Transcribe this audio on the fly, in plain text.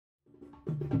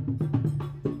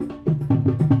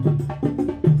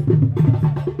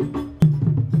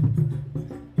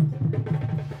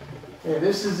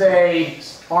this is a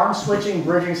arm switching,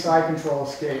 bridging side control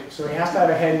escape. So he has to have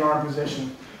a head and arm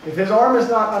position. If his arm is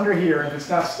not under here, if it's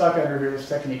not stuck under here, this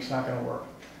technique's not going to work.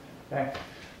 Okay?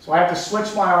 So I have to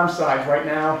switch my arm sides right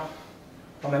now.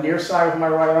 On the near side with my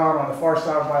right arm, on the far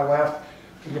side with my left.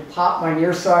 I'm going to pop my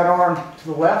near side arm to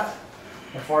the left,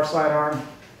 my far side arm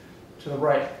to the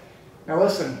right. Now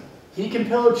listen, he can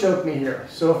pillow choke me here.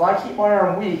 So if I keep my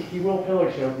arm weak, he will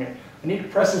pillow choke me. I need to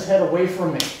press his head away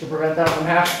from me to prevent that from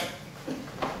happening.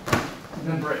 And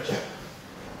then bridge.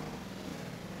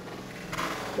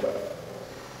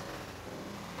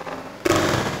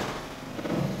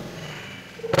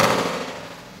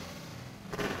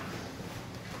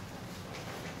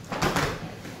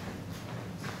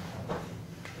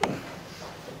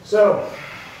 So,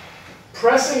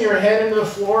 pressing your head into the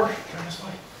floor, turn this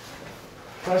way.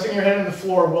 Pressing your head into the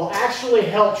floor will actually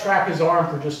help trap his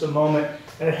arm for just a moment,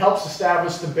 and it helps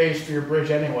establish the base for your bridge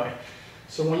anyway.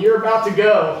 So when you're about to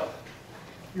go,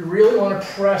 you really want to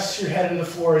press your head into the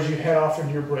floor as you head off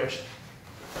into your bridge.